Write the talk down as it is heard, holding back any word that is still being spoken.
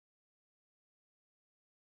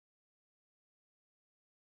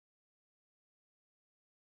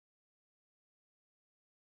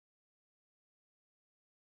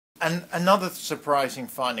And another surprising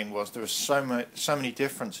finding was there were so many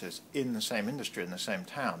differences in the same industry in the same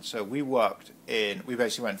town. So we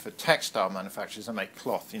basically went for textile manufacturers that make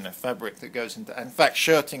cloth, fabric that goes into, in fact,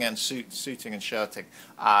 shirting and suiting and shirting.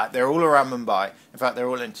 They're all around Mumbai. In fact, they're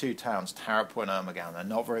all in two towns, Tarapur and Urmagaon. They're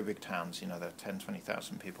not very big towns, they're 10,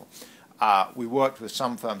 20,000 people. We worked with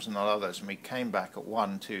some firms and not others, and we came back at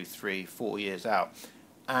 1, 2, 3, 4 years out,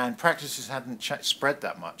 and practices hadn't spread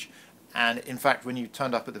that much. And in fact, when you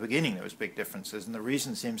turned up at the beginning, there was big differences. And the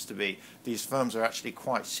reason seems to be these firms are actually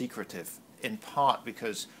quite secretive, in part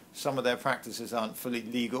because some of their practices aren't fully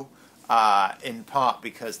legal, in part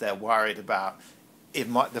because they're worried about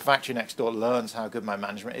if the factory next door learns how good my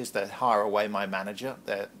management is, they'll hire away my manager,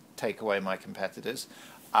 they'll take away my competitors.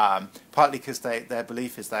 Partly because their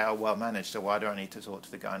belief is they are well managed, so why do I need to talk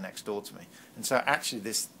to the guy next door to me? And so actually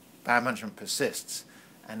this bad management persists.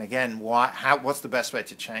 And again, what's the best way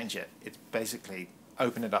to change it? It's basically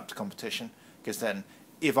open it up to competition, because then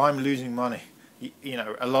if I'm losing money,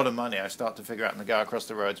 a lot of money, I start to figure out, and the guy across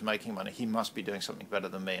the road's making money, he must be doing something better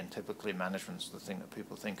than me, and typically management's the thing that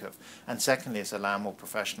people think of. And secondly, it's allow more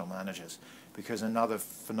professional managers, because another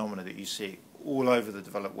phenomenon that you see all over the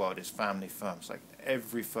developed world is family firms. Like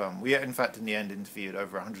every firm, we in fact in the end interviewed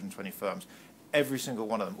over 120 firms. Every single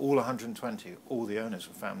one of them, all 120, all the owners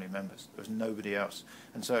were family members. There was nobody else.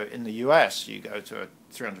 And so in the US, you go to a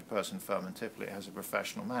 300-person firm and typically it has a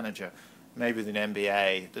professional manager, maybe with an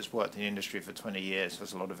MBA that's worked in the industry for 20 years,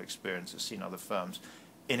 has a lot of experience, has seen other firms.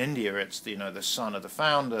 In India, it's the son of the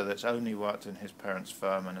founder that's only worked in his parents'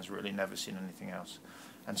 firm and has really never seen anything else.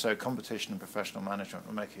 And so competition and professional management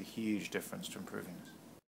will make a huge difference to improving this.